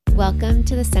Welcome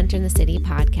to the Center in the City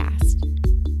podcast.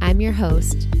 I'm your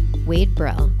host, Wade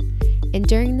Brill, and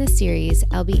during this series,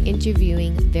 I'll be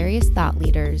interviewing various thought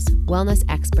leaders, wellness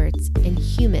experts, and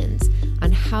humans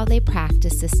on how they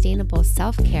practice sustainable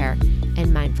self-care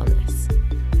and mindfulness.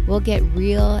 We'll get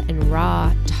real and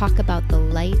raw, talk about the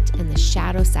light and the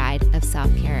shadow side of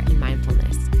self-care and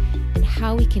mindfulness, and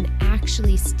how we can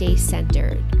actually stay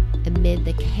centered amid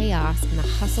the chaos and the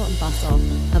hustle and bustle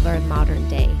of our modern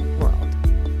day world.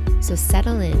 So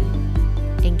settle in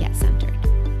and get centered.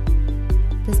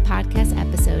 This podcast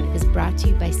episode is brought to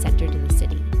you by Centered in the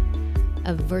City,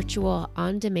 a virtual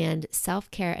on-demand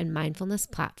self-care and mindfulness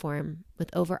platform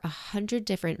with over 100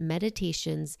 different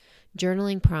meditations,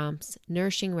 journaling prompts,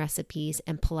 nourishing recipes,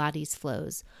 and Pilates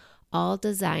flows, all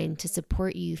designed to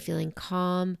support you feeling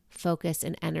calm, focused,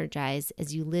 and energized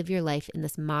as you live your life in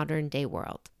this modern day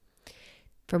world.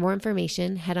 For more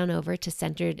information, head on over to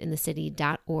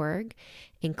centeredinthecity.org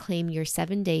and claim your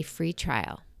 7-day free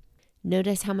trial.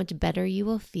 Notice how much better you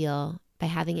will feel by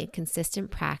having a consistent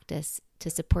practice to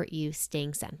support you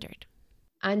staying centered.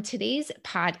 On today's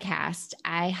podcast,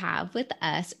 I have with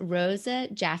us Rosa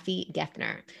Jaffe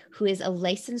Geffner, who is a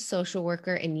licensed social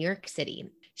worker in New York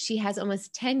City. She has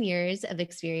almost 10 years of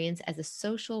experience as a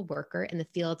social worker in the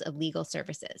field of legal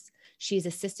services. She is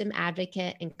a system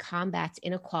advocate and combats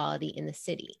inequality in the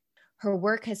city. Her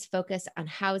work has focused on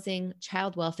housing,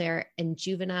 child welfare, and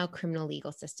juvenile criminal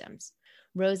legal systems.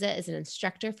 Rosa is an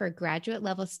instructor for graduate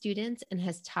level students and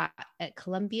has taught at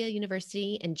Columbia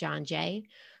University and John Jay.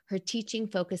 Her teaching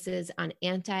focuses on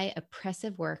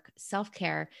anti-oppressive work,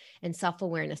 self-care, and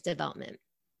self-awareness development.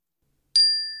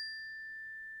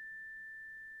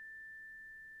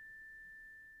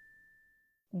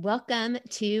 Welcome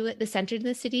to the Centered in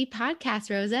the City podcast,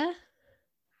 Rosa.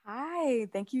 Hi,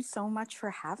 thank you so much for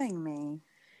having me.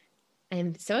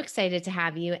 I'm so excited to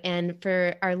have you. And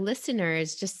for our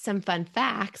listeners, just some fun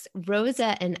facts.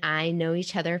 Rosa and I know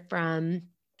each other from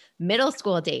middle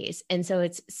school days. And so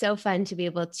it's so fun to be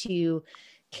able to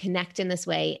connect in this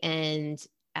way and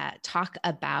talk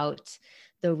about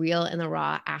the real and the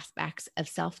raw aspects of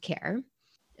self-care.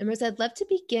 And Rosa, I'd love to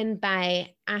begin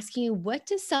by asking you, what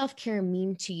does self-care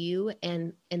mean to you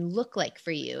and look like for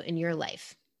you in your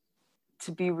life?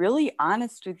 To be really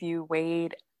honest with you,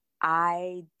 Wade,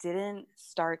 I didn't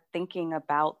start thinking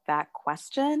about that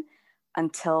question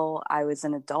until I was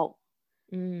an adult.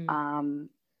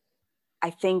 I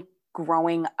think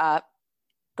growing up,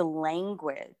 the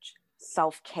language,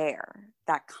 self-care,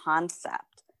 that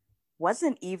concept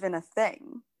wasn't even a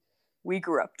thing. We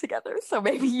grew up together, so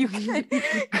maybe you could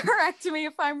correct me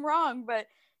if I'm wrong, but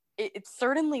it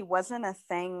certainly wasn't a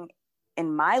thing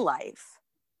in my life.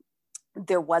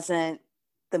 There wasn't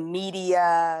the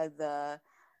media, the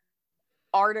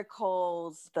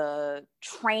articles, the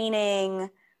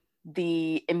training,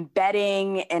 the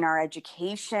embedding in our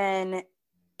education.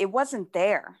 It wasn't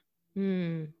there.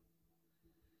 And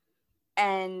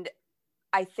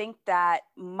I think that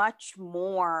much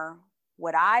more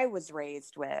what I was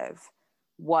raised with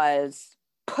was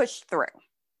push through,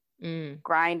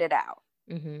 grind it out.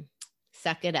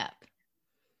 Suck it up.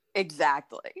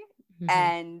 Exactly.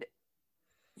 And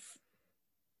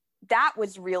that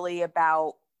was really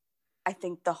about, I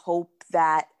think, the hope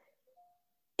that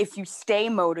if you stay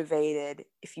motivated,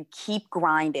 if you keep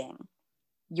grinding,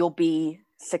 you'll be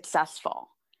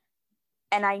successful.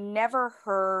 And I never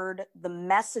heard the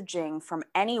messaging from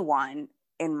anyone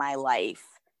in my life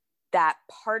that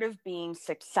part of being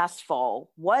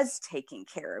successful was taking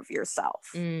care of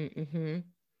yourself. Being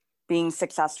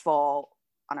successful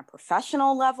on a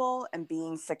professional level and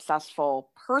being successful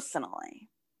personally.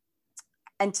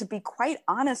 And to be quite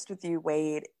honest with you,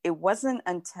 Wade, it wasn't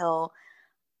until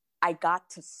I got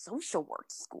to social work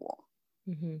school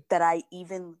that I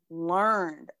even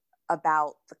learned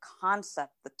about the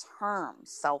concept, the term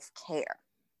self-care.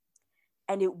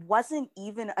 And it wasn't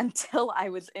even until I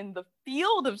was in the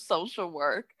field of social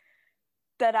work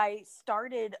that I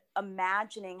started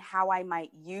imagining how I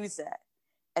might use it.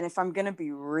 And if I'm going to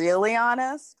be really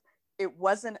honest, it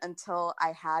wasn't until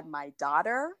I had my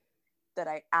daughter that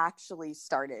I actually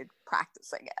started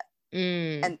practicing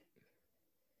it.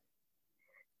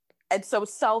 And so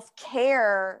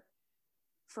self-care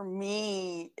for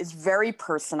me is very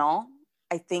personal.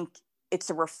 I think it's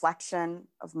a reflection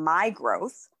of my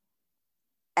growth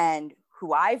and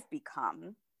who I've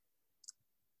become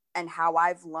and how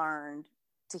I've learned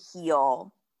to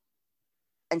heal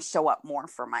and show up more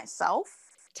for myself.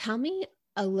 Tell me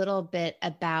a little bit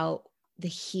about the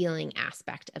healing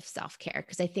aspect of self-care,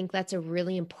 because I think that's a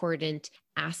really important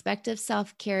aspect of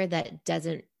self-care that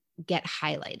doesn't get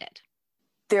highlighted.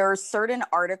 there are certain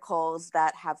articles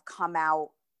that have come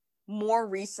out more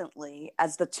recently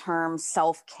as the term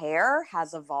self-care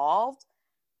has evolved,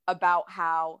 about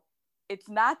how it's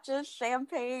not just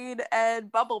champagne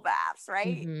and bubble baths,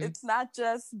 right? Mm-hmm. It's not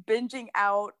just binging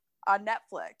out on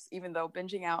Netflix, even though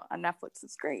binging out on Netflix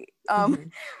is great.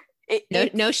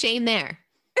 No shame there.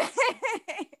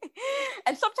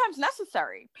 And sometimes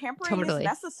necessary. Pampering is Totally.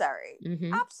 necessary.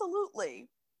 Mm-hmm. Absolutely.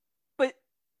 But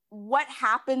what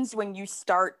happens when you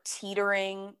start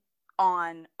teetering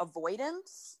on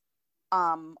avoidance,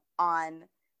 on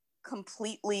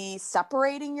completely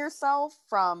separating yourself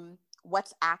from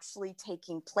what's actually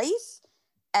taking place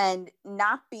and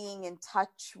not being in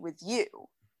touch with you?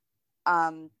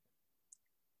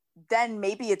 Then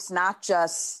maybe it's not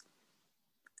just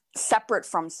separate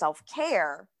from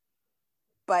self-care,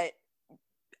 but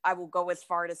I will go as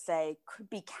far to say could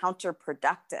be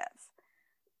counterproductive.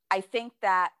 I think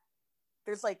that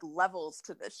there's like levels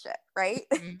to this shit, right?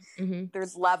 Mm-hmm.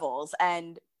 There's levels.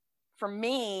 And for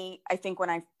me, I think when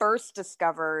I first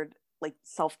discovered like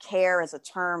self-care as a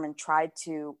term and tried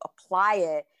to apply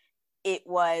it, it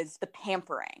was the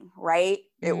pampering, right?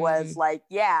 It was like,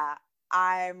 yeah,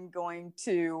 I'm going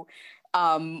to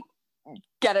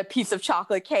get a piece of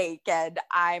chocolate cake and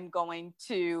I'm going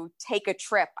to take a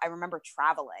trip. I remember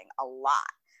traveling a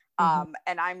lot.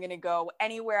 And I'm going to go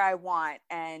anywhere I want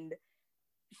and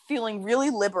feeling really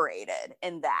liberated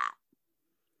in that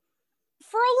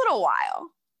for a little while.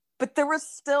 But there was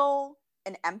still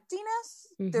an emptiness.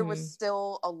 There was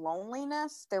still a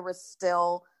loneliness. There was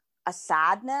still a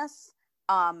sadness,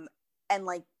 and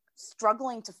like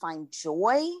struggling to find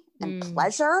joy and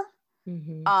pleasure,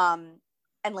 and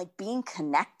like being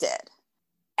connected.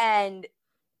 And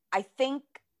I think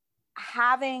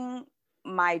having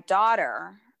my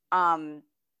daughter, and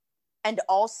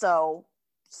also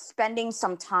spending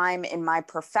some time in my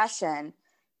profession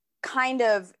kind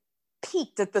of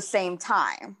peaked at the same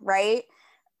time, right?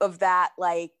 Of that,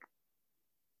 like,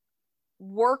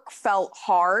 work felt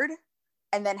hard,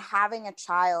 and then having a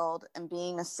child and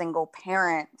being a single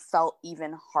parent felt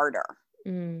even harder.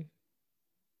 And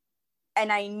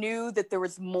I knew that there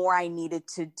was more I needed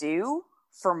to do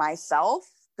for myself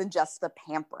than just the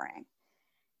pampering.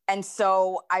 And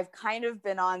so I've kind of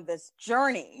been on this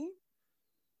journey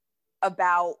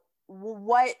about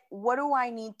what do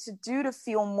I need to do to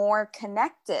feel more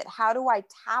connected? How do I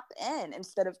tap in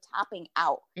instead of tapping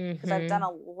out? Because I've done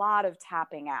a lot of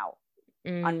tapping out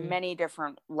on many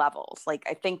different levels. Like,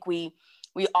 I think we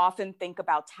often think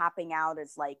about tapping out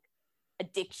as like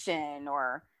addiction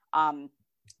or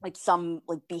like some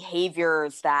like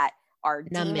behaviors that are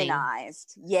numbing.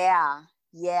 Demonized. Yeah.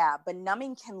 But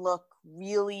numbing can look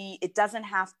really, it doesn't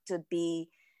have to be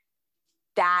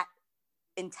that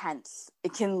intense.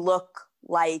 It can look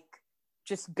like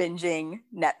just binging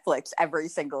Netflix every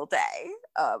single day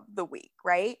of the week,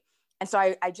 right? And so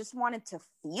I just wanted to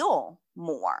feel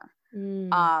more.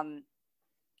 And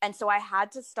so I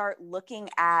had to start looking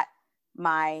at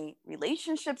my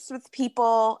relationships with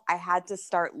people. I had to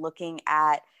start looking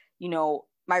at,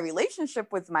 my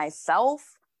relationship with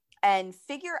myself and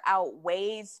figure out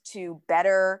ways to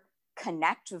better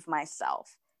connect with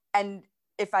myself. And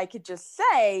if I could just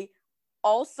say,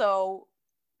 also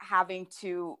having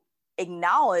to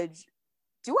acknowledge,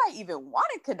 do I even want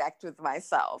to connect with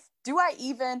myself? Do I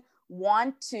even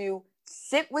want to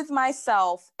sit with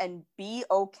myself and be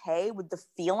okay with the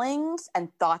feelings and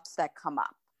thoughts that come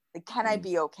up? Like, can I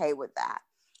be okay with that?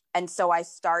 And so I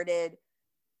started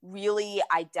really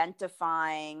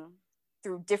identifying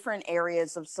through different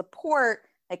areas of support,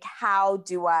 like, how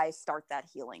do I start that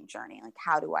healing journey? Like,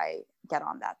 how do I get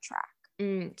on that track?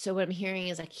 So what I'm hearing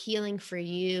is like healing for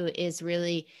you is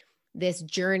really this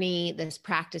journey, this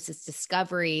practice, this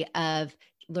discovery of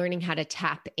learning how to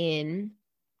tap in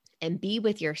and be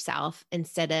with yourself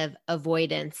instead of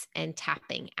avoidance and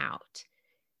tapping out.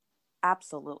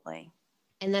 Absolutely.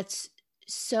 And that's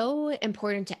so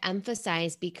important to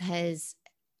emphasize because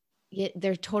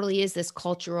there totally is this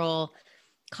cultural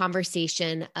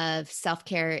conversation of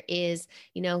self-care is,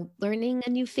 learning a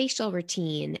new facial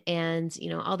routine and,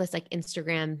 all this like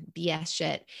Instagram BS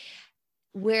shit,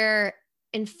 where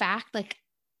in fact, like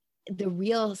the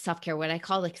real self-care, what I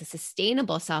call like the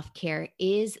sustainable self-care,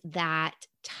 is that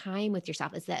time with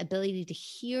yourself. It's that ability to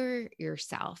hear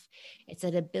yourself. It's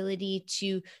that ability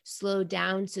to slow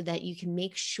down so that you can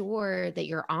make sure that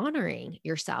you're honoring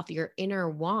yourself, your inner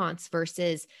wants,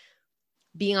 versus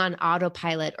being on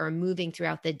autopilot or moving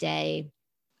throughout the day,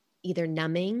 either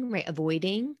numbing, right?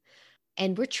 Avoiding.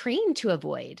 And we're trained to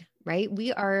avoid, right?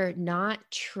 We are not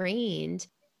trained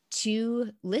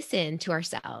to listen to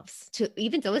ourselves, to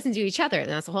even to listen to each other. And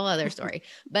that's a whole other story,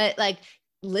 but like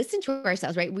listen to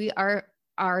ourselves, right? We are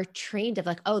trained of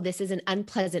like, oh, this is an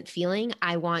unpleasant feeling.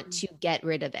 I want to get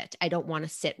rid of it. I don't want to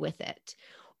sit with it.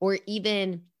 Or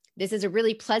even this is a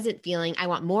really pleasant feeling. I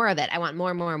want more of it. I want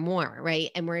more, more, more. Right.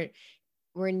 And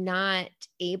we're not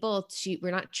able to,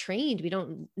 we're not trained. We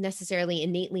don't necessarily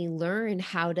innately learn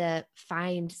how to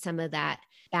find some of that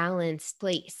balanced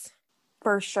place.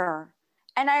 For sure.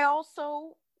 And I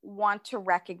also want to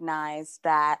recognize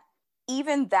that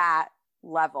even that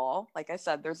level, like I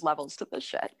said, there's levels to this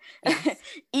shit. Yes.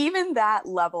 Even that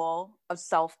level of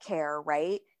self-care,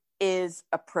 right, is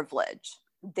a privilege.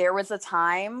 There was a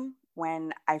time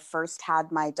when I first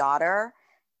had my daughter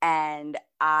and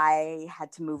I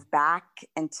had to move back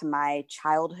into my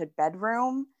childhood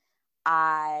bedroom.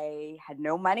 I had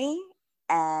no money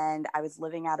and I was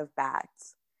living out of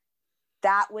bags.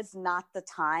 That was not the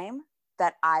time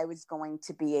that I was going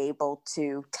to be able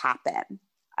to tap in.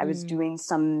 I was doing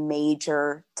some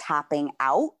major tapping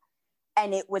out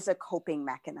and it was a coping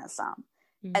mechanism.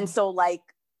 And so like,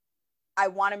 I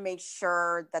want to make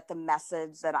sure that the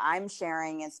message that I'm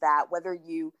sharing is that whether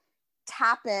you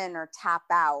tap in or tap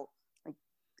out, like,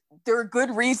 there are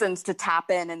good reasons to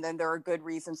tap in and then there are good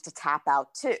reasons to tap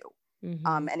out too.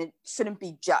 And it shouldn't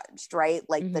be judged, right?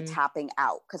 Like the tapping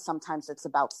out, because sometimes it's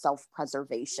about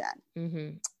self-preservation.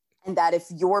 And that if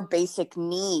your basic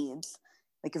needs,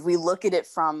 like if we look at it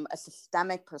from a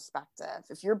systemic perspective,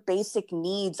 if your basic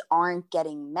needs aren't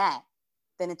getting met,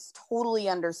 then it's totally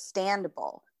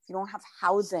understandable. If you don't have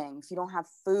housing, if you don't have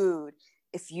food,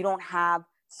 if you don't have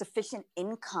sufficient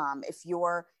income, if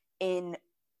you're in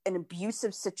an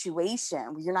abusive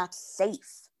situation where you're not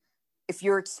safe, if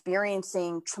you're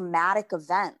experiencing traumatic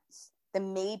events,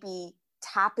 then maybe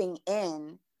tapping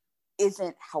in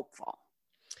isn't helpful,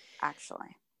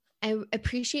 actually. I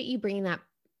appreciate you bringing that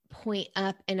point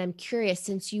up. And I'm curious,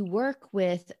 since you work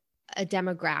with a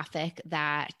demographic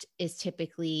that is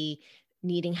typically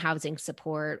needing housing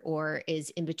support or is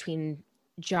in between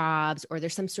jobs or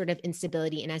there's some sort of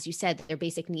instability, and as you said, their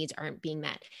basic needs aren't being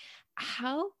met,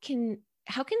 how can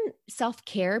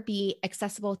self-care be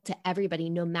accessible to everybody,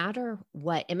 no matter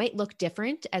what? It might look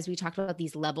different as we talked about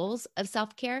these levels of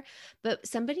self-care, but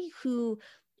somebody who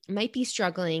might be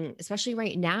struggling, especially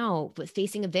right now with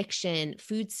facing eviction,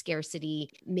 food scarcity,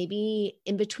 maybe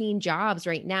in between jobs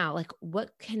right now, like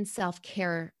what can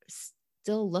self-care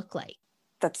still look like?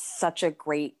 That's such a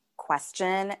great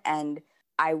question. And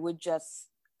I would just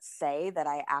say that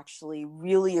I actually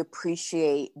really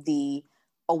appreciate the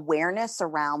awareness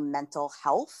around mental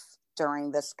health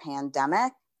during this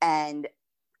pandemic and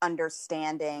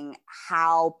understanding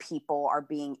how people are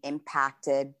being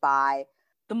impacted by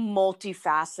the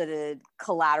multifaceted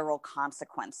collateral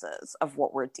consequences of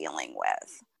what we're dealing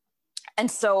with. And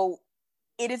so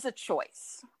it is a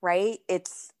choice, right?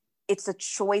 It's a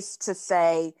choice to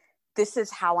say, this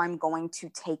is how I'm going to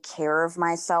take care of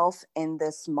myself in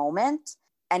this moment.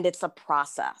 And it's a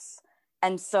process.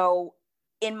 And so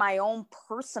in my own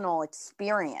personal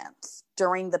experience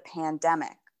during the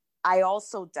pandemic, I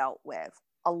also dealt with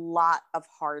a lot of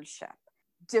hardship,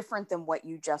 different than what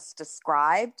you just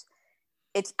described.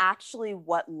 It's actually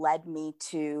what led me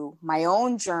to my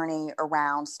own journey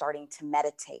around starting to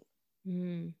meditate.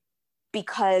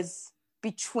 Because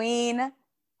between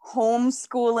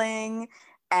homeschooling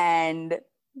and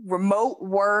remote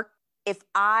work, if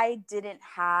I didn't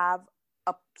have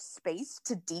a space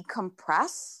to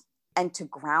decompress and to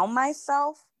ground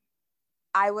myself,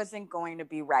 I wasn't going to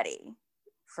be ready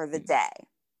for the day.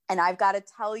 And I've got to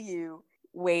tell you,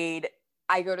 Wade,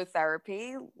 I go to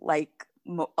therapy like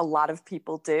a lot of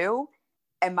people do.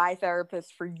 And my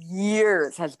therapist for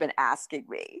years has been asking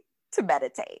me to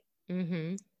meditate.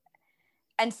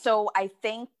 And so I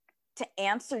think to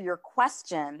answer your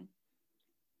question,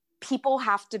 people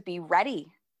have to be ready.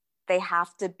 They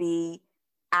have to be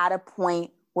at a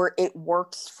point where it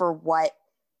works for what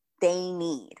they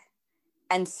need.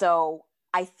 And so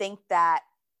I think that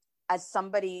as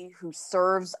somebody who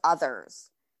serves others,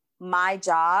 my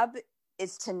job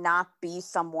is to not be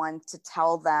someone to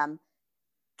tell them,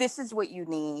 this is what you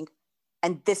need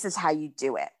and this is how you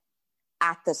do it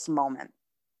at this moment,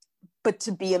 but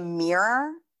to be a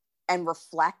mirror and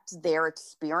reflect their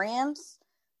experience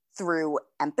through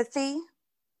empathy,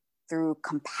 through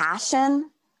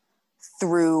compassion,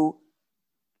 through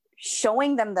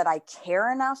showing them that I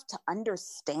care enough to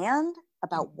understand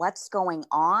about what's going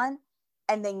on,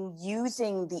 and then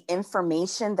using the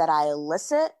information that I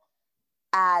elicit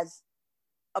as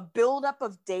a buildup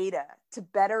of data to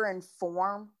better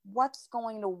inform what's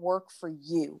going to work for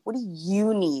you. What do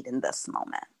you need in this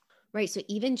moment? Right. So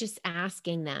even just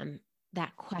asking them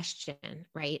that question,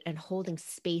 right? And holding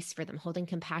space for them, holding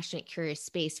compassionate, curious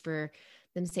space for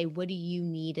them to say, what do you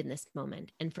need in this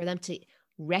moment? And for them to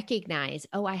recognize,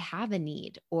 oh, I have a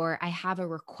need, or I have a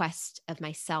request of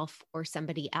myself or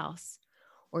somebody else,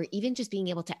 or even just being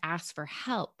able to ask for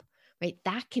help, right?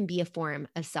 That can be a form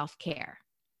of self-care.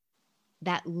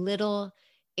 That little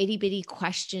itty bitty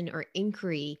question or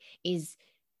inquiry is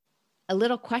a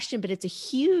little question, but it's a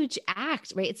huge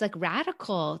act, right? It's like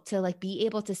radical to like be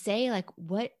able to say like,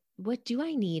 what do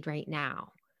I need right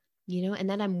now? And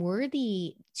that I'm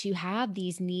worthy to have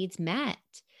these needs met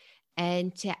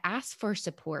and to ask for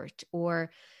support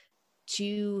or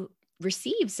to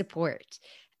receive support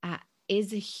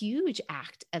is a huge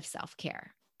act of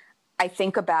self-care. I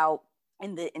think about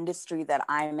in the industry that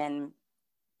I'm in,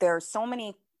 there are so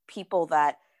many people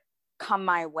that come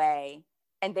my way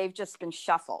and they've just been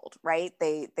shuffled, right?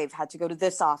 They've had to go to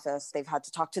this office. They've had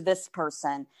to talk to this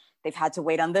person. They've had to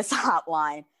wait on this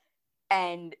hotline.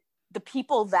 And the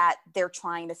people that they're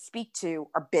trying to speak to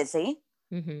are busy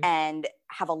and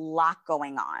have a lot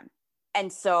going on.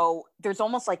 And so there's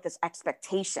almost like this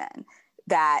expectation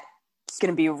that it's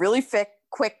going to be a really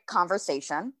quick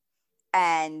conversation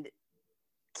and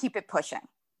keep it pushing.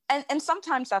 And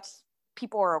sometimes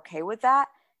people are okay with that.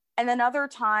 And then other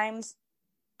times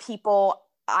people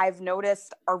I've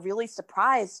noticed are really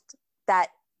surprised that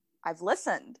I've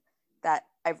listened, that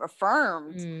I've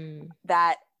affirmed,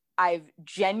 that I've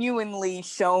genuinely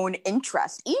shown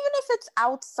interest, even if it's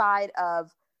outside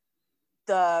of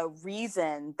the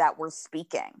reason that we're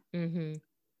speaking.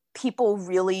 People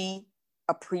really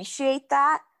appreciate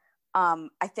that.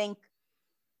 I think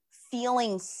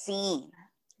feeling seen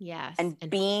and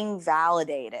being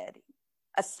validated,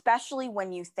 especially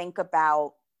when you think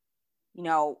about,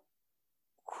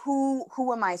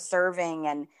 who am I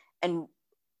serving and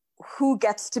who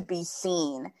gets to be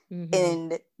seen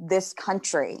in this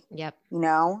country,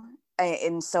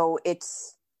 and so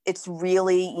it's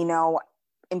really,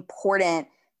 important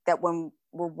that when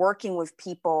we're working with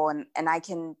people, and I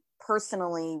can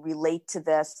personally relate to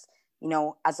this,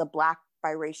 as a Black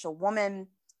biracial woman,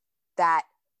 that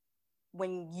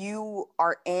when you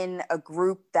are in a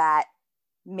group that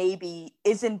maybe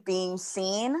isn't being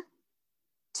seen,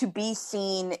 to be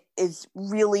seen is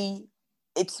really,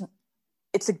 it's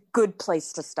a good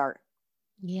place to start.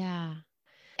 Yeah.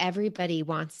 Everybody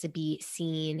wants to be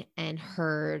seen and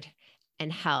heard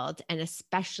and held, and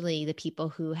especially the people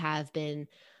who have been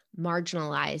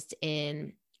marginalized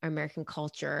in American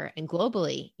culture and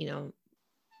globally.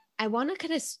 I want to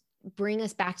kind of bring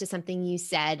us back to something you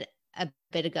said a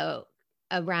bit ago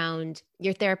around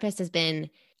your therapist has been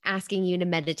asking you to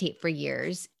meditate for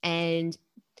years. And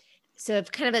so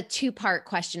it's kind of a two-part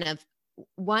question of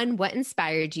one, what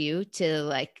inspired you to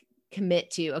like commit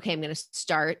to, okay, I'm going to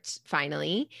start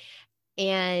finally.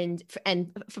 And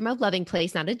from a loving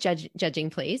place, not a judging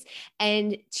place.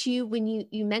 And two, when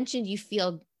you mentioned you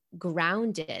feel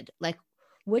grounded, like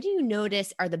what do you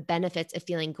notice are the benefits of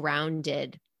feeling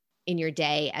grounded in your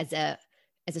day as a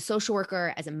social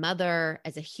worker, as a mother,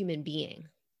 as a human being?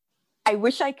 I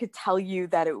wish I could tell you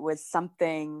that it was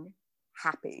something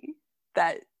happy,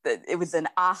 that it was an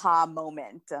aha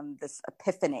moment, this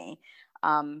epiphany.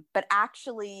 But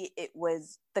actually it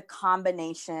was the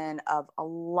combination of a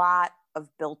lot of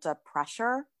built up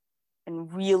pressure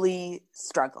and really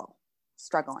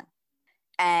struggling.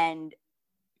 And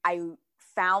I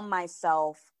found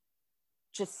myself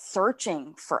just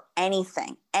searching for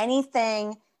anything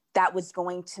that was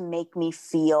going to make me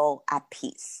feel at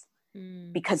peace,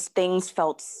 because things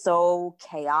felt so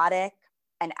chaotic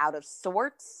and out of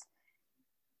sorts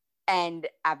and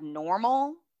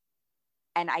abnormal.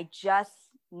 And I just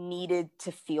needed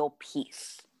to feel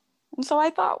peace. And so I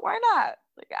thought, why not?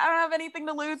 Like, I don't have anything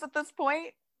to lose at this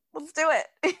point. Let's do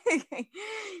it.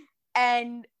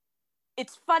 And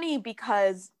it's funny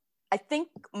because I think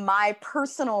my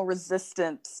personal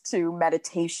resistance to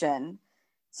meditation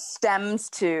stems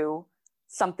to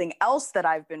something else that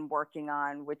I've been working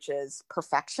on, which is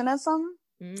perfectionism.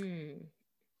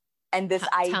 And this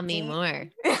idea. Tell me more.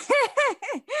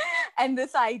 And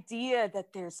this idea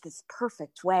that there's this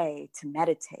perfect way to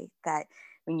meditate, that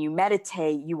when you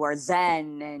meditate, you are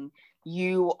Zen and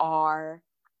you are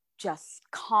just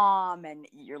calm and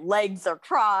your legs are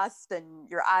crossed and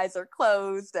your eyes are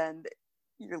closed and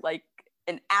you're like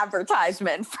an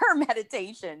advertisement for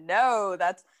meditation. No,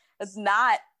 that's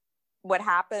not what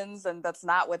happens, and that's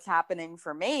not what's happening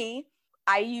for me.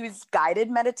 I use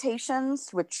guided meditations,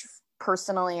 which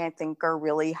personally I think are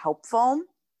really helpful.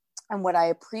 And what I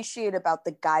appreciate about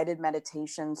the guided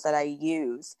meditations that I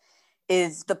use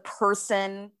is the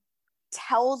person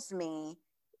tells me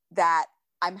that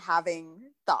I'm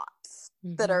having thoughts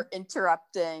that are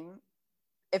interrupting,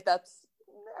 if that's,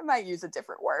 I might use a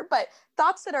different word, but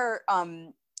thoughts that are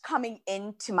coming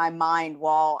into my mind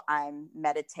while I'm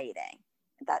meditating,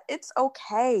 that it's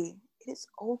okay. It is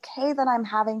okay that I'm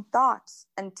having thoughts,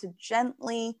 and to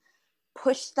gently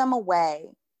push them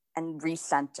away and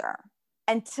recenter.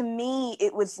 And to me,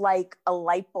 it was like a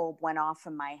light bulb went off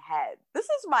in my head. This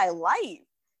is my life.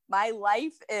 My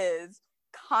life is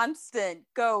constant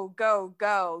go, go,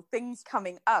 go, things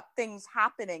coming up, things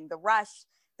happening, the rush,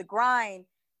 the grind.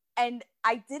 And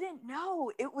I didn't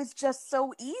know it was just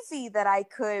so easy that I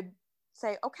could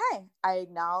say, okay, I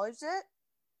acknowledge it.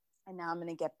 And now I'm going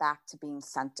to get back to being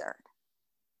centered.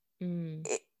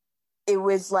 It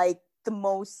was like the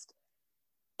most,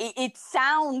 it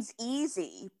sounds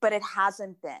easy, but it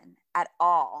hasn't been at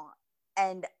all.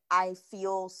 And I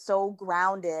feel so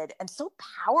grounded and so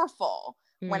powerful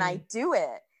when I do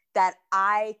it, that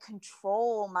I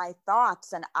control my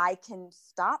thoughts and I can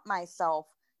stop myself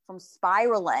from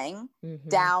spiraling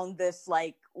down this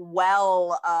like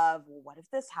well of, what if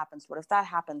this happens? What if that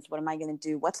happens? What am I going to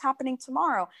do? What's happening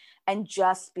tomorrow? And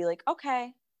just be like,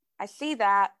 okay, I see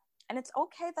that. And it's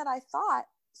okay that I thought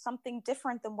something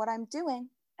different than what I'm doing.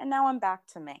 And now I'm back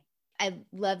to me. I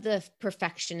love the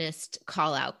perfectionist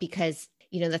call out, because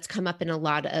that's come up in a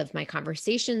lot of my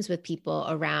conversations with people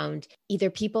around either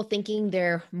people thinking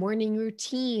their morning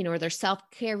routine or their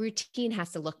self-care routine has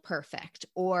to look perfect,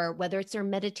 or whether it's their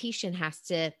meditation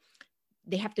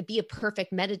they have to be a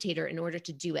perfect meditator in order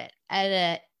to do it. At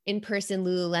an in-person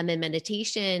Lululemon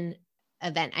meditation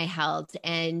event I held,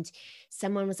 and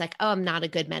someone was like, oh, I'm not a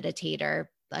good meditator.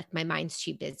 Like, my mind's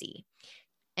too busy.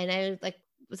 And I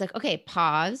was like, okay,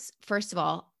 pause. First of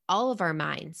all of our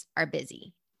minds are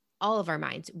busy. All of our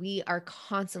minds. We are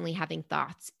constantly having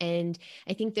thoughts. And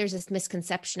I think there's this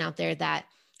misconception out there that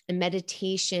in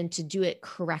meditation, to do it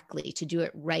correctly, to do it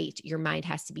right, your mind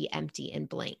has to be empty and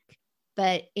blank.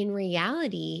 But in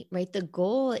reality, right, the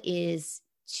goal is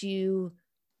to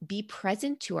be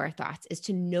present to our thoughts, is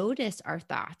to notice our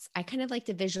thoughts. I kind of like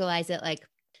to visualize it like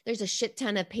there's a shit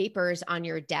ton of papers on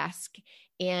your desk,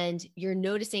 and you're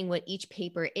noticing what each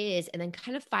paper is and then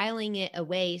kind of filing it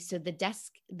away so the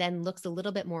desk then looks a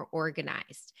little bit more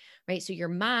organized, right? So your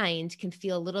mind can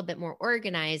feel a little bit more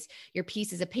organized. Your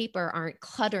pieces of paper aren't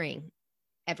cluttering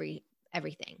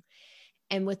everything.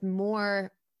 And with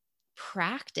more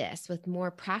practice with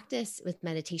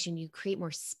meditation, you create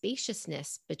more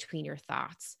spaciousness between your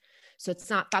thoughts. So it's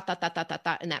not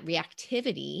thought, and that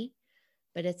reactivity,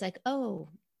 but it's like, oh,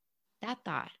 that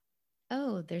thought.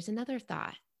 Oh, there's another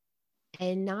thought,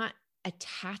 and not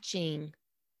attaching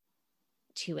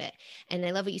to it. And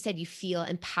I love what you said. You feel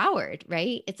empowered,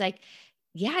 right? It's like,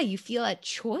 yeah, you feel a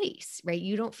choice, right?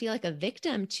 You don't feel like a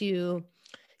victim to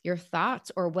your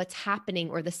thoughts or what's happening,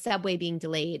 or the subway being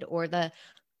delayed, or the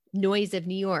noise of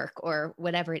New York, or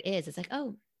whatever it is. It's like,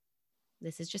 oh,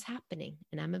 this is just happening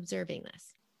and I'm observing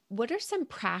this. What are some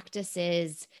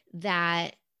practices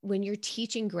that when you're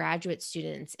teaching graduate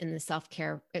students in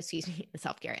the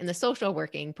in the social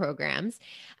working programs,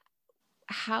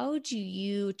 how do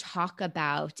you talk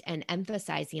about and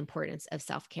emphasize the importance of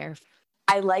self-care?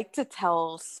 I like to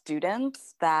tell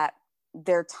students that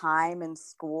their time in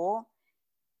school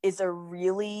is a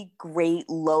really great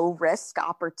low risk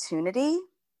opportunity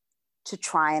to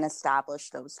try and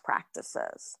establish those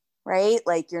practices, right?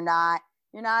 Like you're not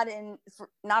in,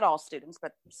 not all students,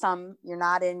 but some, you're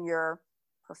not in your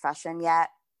profession yet.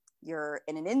 You're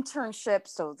in an internship,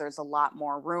 so there's a lot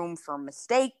more room for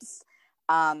mistakes.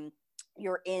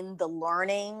 You're in the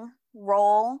learning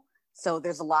role, so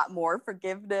there's a lot more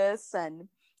forgiveness and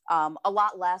a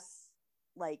lot less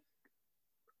like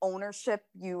ownership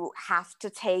you have to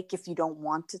take if you don't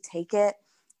want to take it.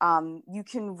 You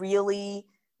can really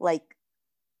like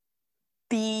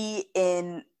be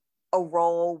in a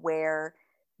role where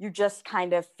you're just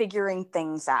kind of figuring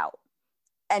things out.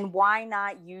 And why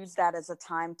not use that as a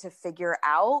time to figure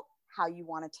out how you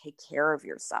want to take care of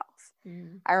yourself?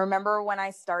 I remember when I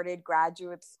started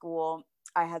graduate school,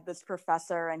 I had this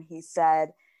professor and he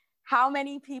said, how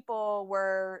many people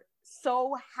were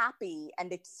so happy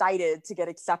and excited to get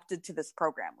accepted to this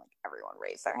program? Like everyone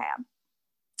raised their hand.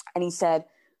 And he said,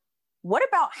 what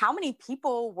about how many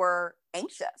people were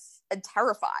anxious and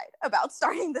terrified about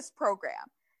starting this program?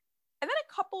 And then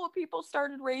a couple of people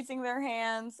started raising their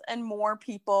hands and more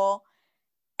people.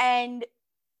 And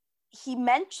he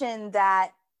mentioned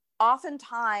that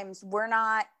oftentimes we're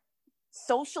not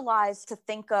socialized to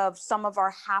think of some of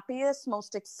our happiest,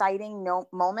 most exciting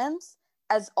moments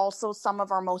as also some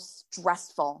of our most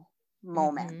stressful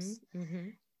moments.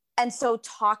 And And so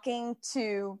talking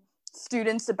to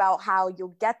students about how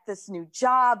you'll get this new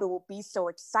job, it will be so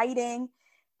exciting,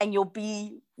 and you'll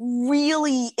be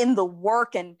really in the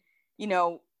work, and, you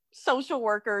know, social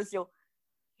workers,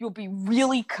 you'll be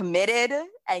really committed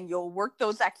and you'll work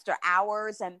those extra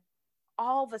hours, and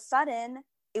all of a sudden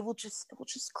it will just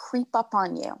creep up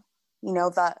on you. You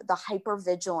know, the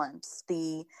hypervigilance,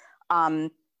 the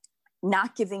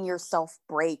not giving yourself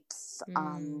breaks,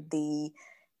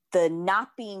 the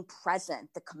not being present,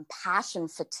 the compassion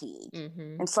fatigue.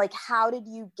 Mm-hmm. It's like, how did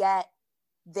you get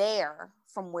there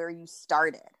from where you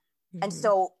started? Mm-hmm. And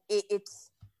so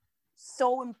it's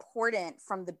so important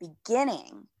from the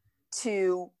beginning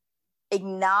to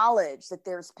acknowledge that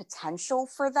there's potential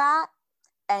for that,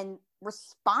 and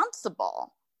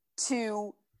responsible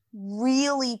to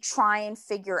really try and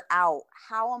figure out,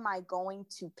 how am I going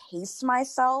to pace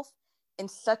myself in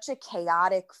such a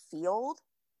chaotic field?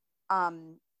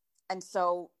 And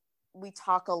so we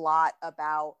talk a lot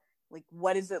about, like,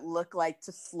 what does it look like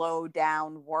to slow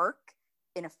down work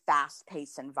in a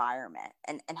fast-paced environment,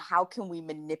 and how can we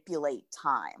manipulate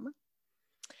time?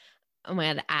 Oh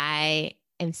my God, I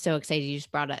am so excited you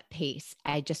just brought up pace.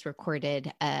 I just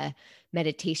recorded a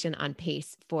meditation on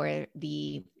pace for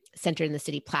the Center in the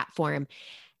City platform.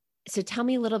 So tell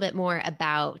me a little bit more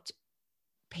about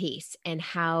pace and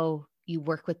how you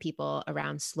work with people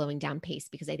around slowing down pace,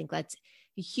 because I think that's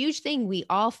a huge thing we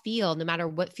all feel, no matter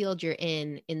what field you're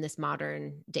in this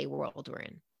modern day world we're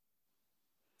in.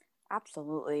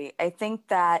 Absolutely. I think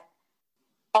that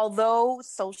although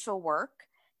social work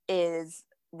is,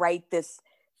 right, this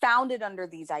founded under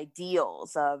these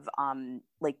ideals of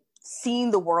like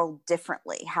seeing the world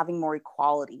differently, having more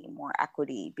equality, more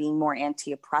equity, being more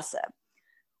anti-oppressive,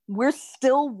 we're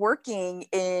still working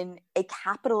in a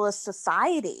capitalist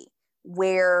society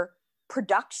where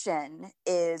production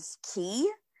is key,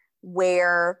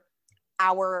 where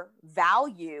our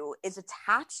value is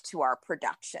attached to our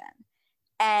production.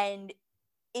 And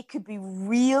it could be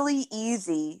really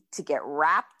easy to get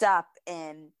wrapped up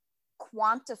in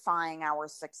quantifying our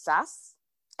success.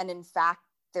 And in fact,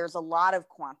 there's a lot of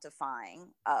quantifying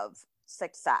of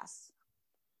success.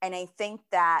 And I think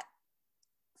that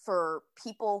for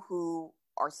people who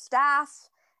are staff,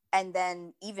 and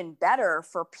then even better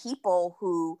for people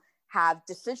who have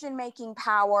decision-making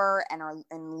power and are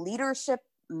in leadership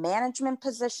management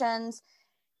positions,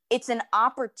 it's an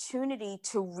opportunity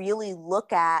to really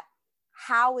look at,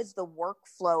 how is the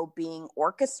workflow being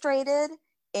orchestrated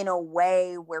in a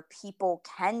way where people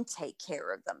can take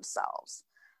care of themselves?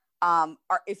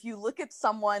 Or if you look at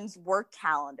someone's work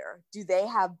calendar, do they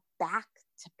have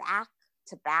back-to-back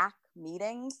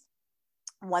meetings?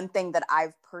 One thing that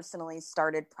I've personally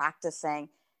started practicing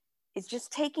is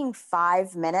just taking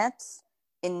 5 minutes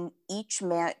in each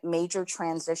major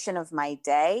transition of my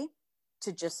day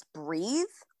to just breathe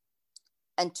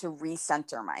and to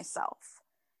recenter myself.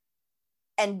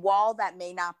 And while that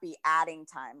may not be adding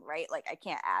time, right? Like, I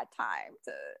can't add time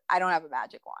I don't have a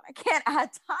magic wand. I can't add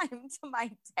time to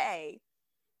my day.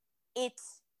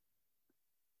 It's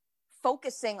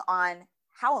focusing on,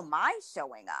 how am I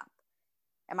showing up?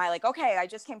 Am I like, okay, I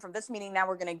just came from this meeting, now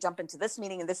we're going to jump into this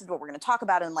meeting, and this is what we're going to talk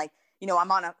about, and, like, you know,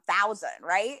 I'm on 1,000,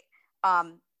 right?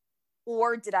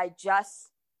 Or did I just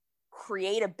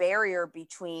create a barrier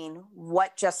between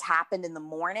what just happened in the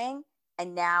morning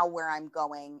and now where I'm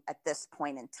going at this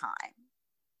point in time?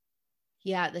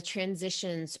 Yeah, the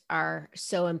transitions are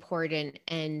so important,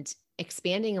 and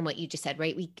expanding on what you just said,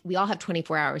 right? We all have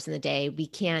 24 hours in the day. We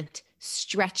can't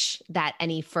stretch that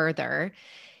any further,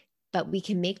 but we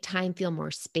can make time feel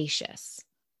more spacious,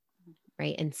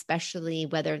 right? And especially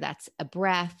whether that's a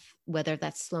breath, whether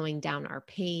that's slowing down our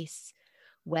pace,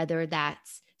 whether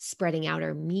that's spreading out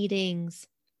our meetings,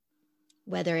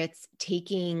 whether it's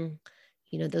taking,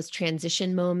 you know, those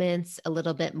transition moments a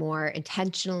little bit more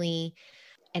intentionally.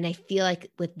 And I feel like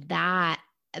with that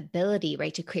ability,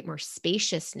 right, to create more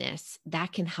spaciousness,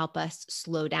 that can help us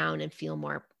slow down and feel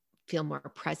more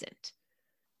present.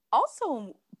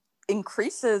 Also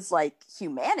increases, like,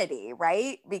 humanity,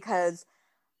 right? Because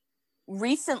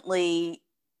recently,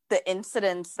 the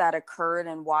incidents that occurred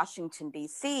in Washington,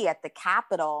 D.C. at the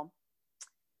Capitol,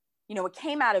 you know, it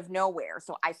came out of nowhere.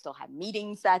 So I still had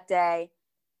meetings that day.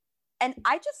 And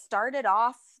I just started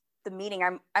off the meeting.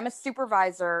 I'm a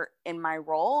supervisor in my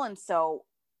role. And so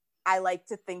I like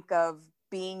to think of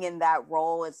being in that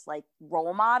role as, like,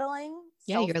 role modeling.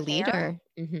 Yeah, self-care. You're a leader.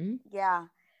 Mm-hmm. Yeah.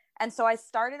 And so I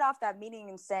started off that meeting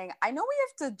and saying, I know we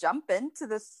have to jump into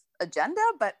this agenda,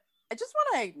 but I just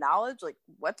want to acknowledge, like,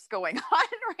 what's going on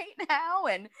right now.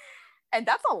 And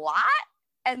that's a lot.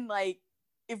 And, like,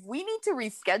 if we need to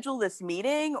reschedule this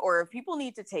meeting or if people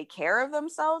need to take care of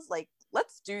themselves, like,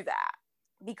 let's do that.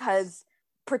 Because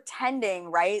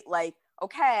pretending, right? Like,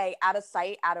 okay, out of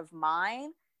sight, out of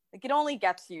mind, like it only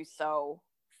gets you so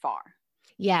far.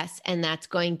 Yes. And that's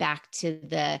going back to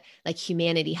the like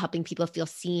humanity, helping people feel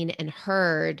seen and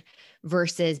heard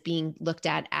versus being looked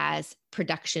at as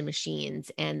production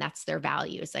machines. And that's their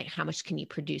value. It's like, how much can you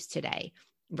produce today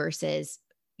versus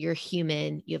you're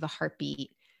human, you have a heartbeat,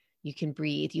 you can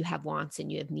breathe, you have wants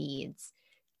and you have needs.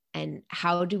 And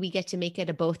how do we get to make it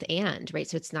a both and, right?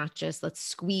 So it's not just let's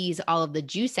squeeze all of the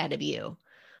juice out of you.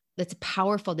 That's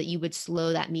powerful that you would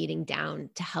slow that meeting down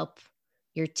to help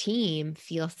your team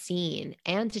feel seen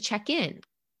and to check in,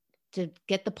 to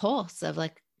get the pulse of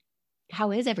like,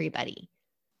 how is everybody?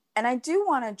 And I do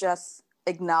want to just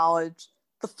acknowledge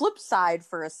the flip side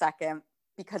for a second,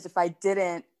 because if I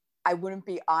didn't, I wouldn't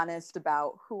be honest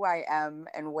about who I am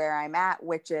and where I'm at,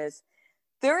 which is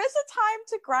there is a time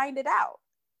to grind it out.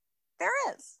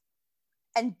 There is.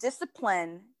 And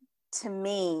discipline, to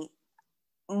me,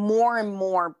 more and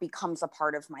more becomes a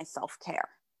part of my self-care.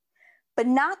 But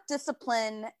not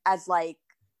discipline as like,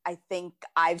 I think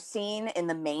I've seen in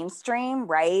the mainstream,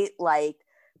 right? Like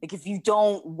if you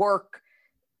don't work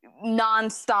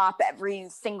nonstop every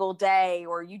single day,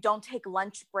 or you don't take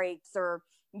lunch breaks, or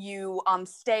you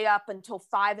stay up until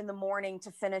 5 a.m.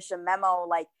 to finish a memo,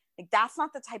 like that's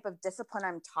not the type of discipline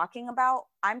I'm talking about.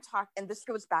 And this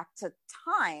goes back to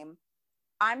time.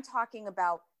 I'm talking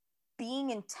about being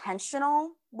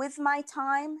intentional with my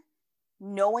time,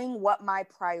 knowing what my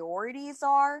priorities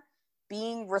are,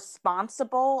 being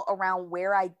responsible around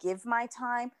where I give my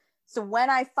time. So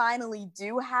when I finally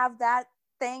do have that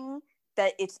thing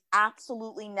that it's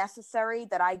absolutely necessary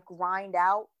that I grind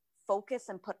out, focus,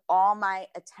 and put all my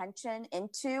attention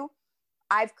into,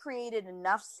 I've created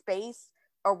enough space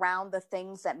around the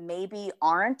things that maybe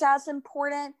aren't as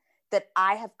important that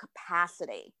I have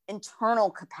capacity,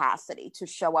 internal capacity to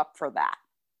show up for that.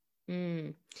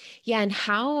 Yeah. And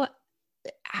how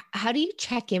do you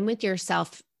check in with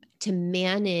yourself to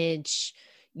manage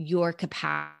your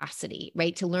capacity,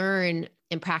 right? To learn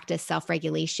and practice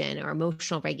self-regulation or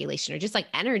emotional regulation or just like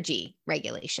energy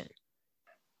regulation?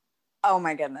 Oh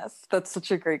my goodness. That's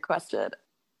such a great question.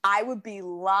 I would be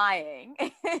lying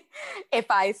if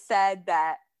I said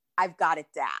that I've got it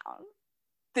down.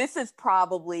 This is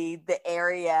probably the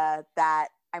area that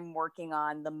I'm working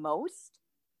on the most,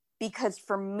 because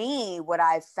for me, what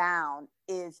I've found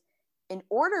is in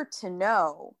order to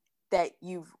know that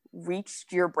you've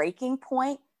reached your breaking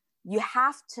point, you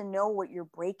have to know what your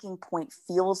breaking point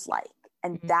feels like.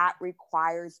 And that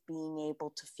requires being able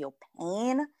to feel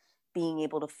pain, being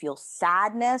able to feel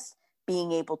sadness,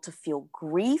 being able to feel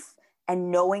grief,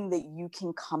 and knowing that you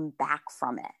can come back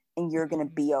from it and you're going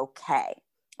to be okay.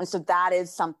 And so that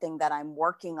is something that I'm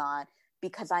working on,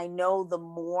 because I know the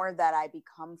more that I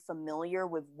become familiar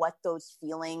with what those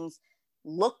feelings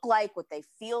look like, what they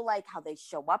feel like, how they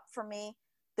show up for me,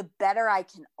 the better I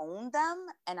can own them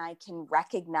and I can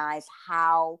recognize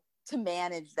how to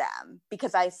manage them.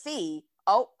 Because I see,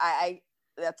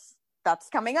 that's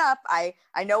coming up. I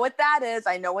know what that is.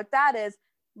 I know what that is.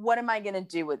 What am I going to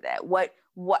do with it?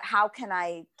 How can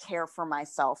I care for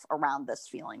myself around this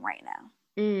feeling right now?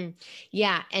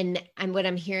 Yeah. And what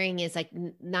I'm hearing is like,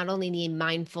 not only need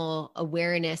mindful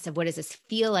awareness of what does this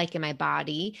feel like in my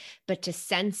body, but to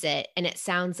sense it. And it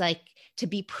sounds like to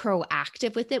be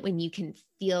proactive with it when you can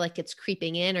feel like it's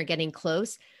creeping in or getting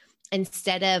close,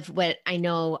 instead of what I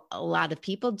know a lot of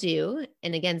people do.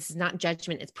 And again, this is not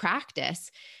judgment, it's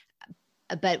practice,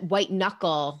 but white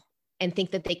knuckle and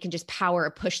think that they can just power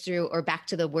or push through, or back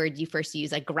to the word you first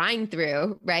used, like grind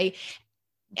through, right?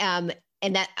 And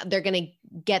that they're going to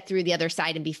get through the other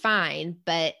side and be fine.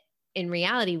 But in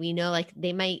reality, we know like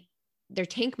their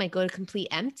tank might go to complete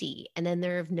empty, and then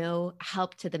they're of no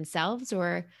help to themselves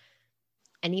or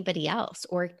anybody else.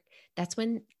 Or that's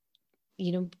when,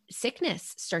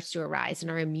 sickness starts to arise and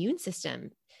our immune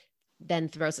system then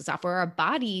throws us off, or our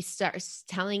body starts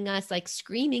telling us, like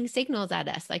screaming signals at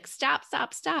us, like stop,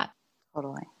 stop, stop.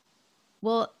 Totally.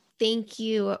 Well, thank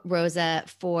you, Rosa,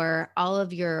 for all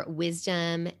of your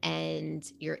wisdom and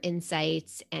your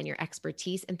insights and your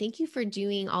expertise. And thank you for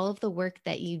doing all of the work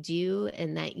that you do,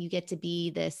 and that you get to be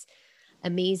this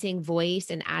amazing voice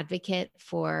and advocate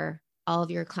for all of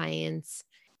your clients.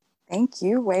 Thank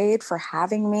you, Wade, for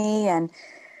having me and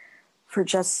for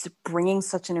just bringing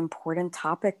such an important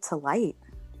topic to light.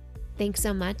 Thanks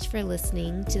so much for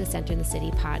listening to the Center in the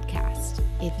City podcast.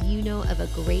 If you know of a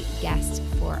great guest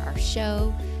for our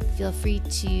show, feel free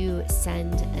to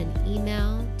send an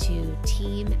email to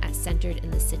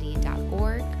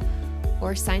team@centeredinthecity.org,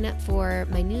 or sign up for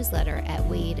my newsletter at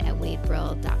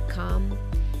wade@wadebrill.com.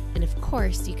 And of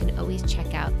course, you can always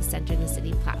check out the Center in the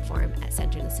City platform at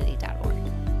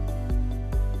centerinthecity.org.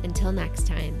 Until next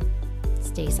time,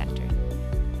 stay centered.